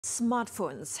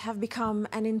Smartphones have become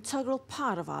an integral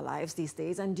part of our lives these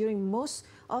days, and during most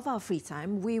of our free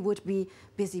time, we would be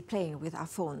busy playing with our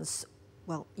phones.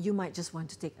 Well, you might just want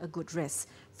to take a good rest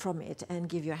from it and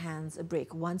give your hands a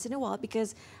break once in a while,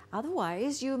 because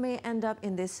otherwise you may end up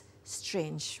in this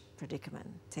strange predicament.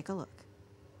 Take a look.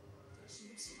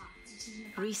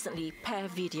 Recently, Pair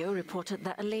Video reported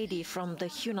that a lady from the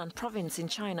Hunan province in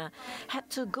China had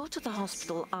to go to the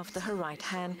hospital after her right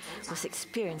hand was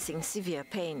experiencing severe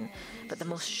pain. But the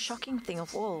most shocking thing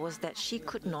of all was that she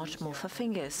could not move her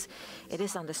fingers. It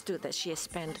is understood that she has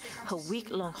spent her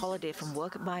week-long holiday from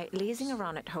work by lazing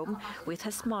around at home with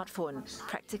her smartphone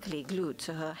practically glued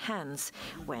to her hands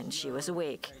when she was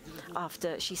awake.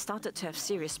 After she started to have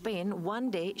serious pain,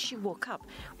 one day she woke up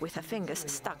with her fingers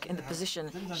stuck in the position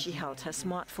she held her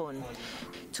smartphone.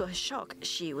 To her shock,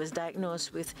 she was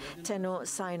diagnosed with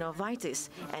tenosynovitis,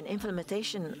 an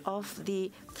inflammation of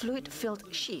the fluid-filled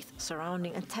sheath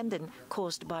surrounding a tendon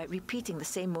caused by repeating the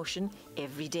same motion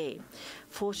every day.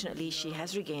 Fortunately, she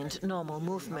has regained normal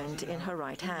movement in her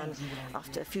right hand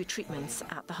after a few treatments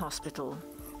at the hospital.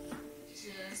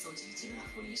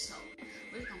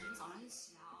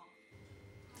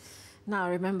 Now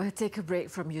remember, take a break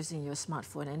from using your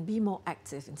smartphone and be more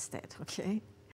active instead, okay?